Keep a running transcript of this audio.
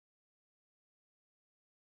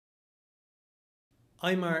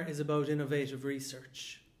IMaR is about innovative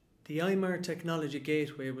research. The IMaR Technology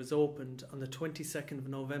Gateway was opened on the 22nd of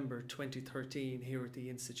November 2013 here at the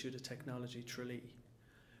Institute of Technology, Tralee.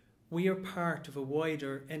 We are part of a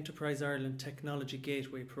wider Enterprise Ireland Technology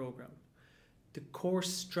Gateway programme. The core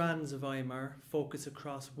strands of IMaR focus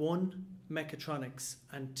across 1. Mechatronics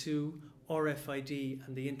and 2. RFID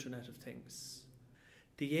and the Internet of Things.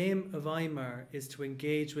 The aim of IMaR is to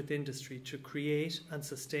engage with industry to create and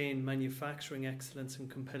sustain manufacturing excellence and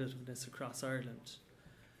competitiveness across Ireland.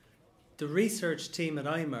 The research team at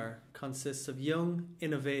IMaR consists of young,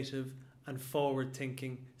 innovative and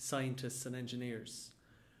forward-thinking scientists and engineers.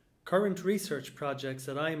 Current research projects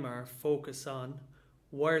at IMaR focus on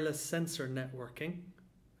wireless sensor networking,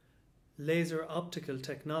 laser optical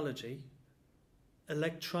technology,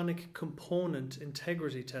 electronic component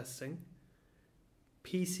integrity testing,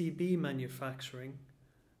 PCB manufacturing,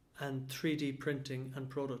 and 3D printing and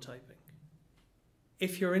prototyping.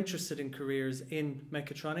 If you're interested in careers in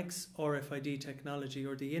mechatronics, RFID technology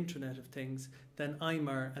or the Internet of Things, then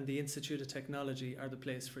IMaR and the Institute of Technology are the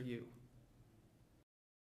place for you.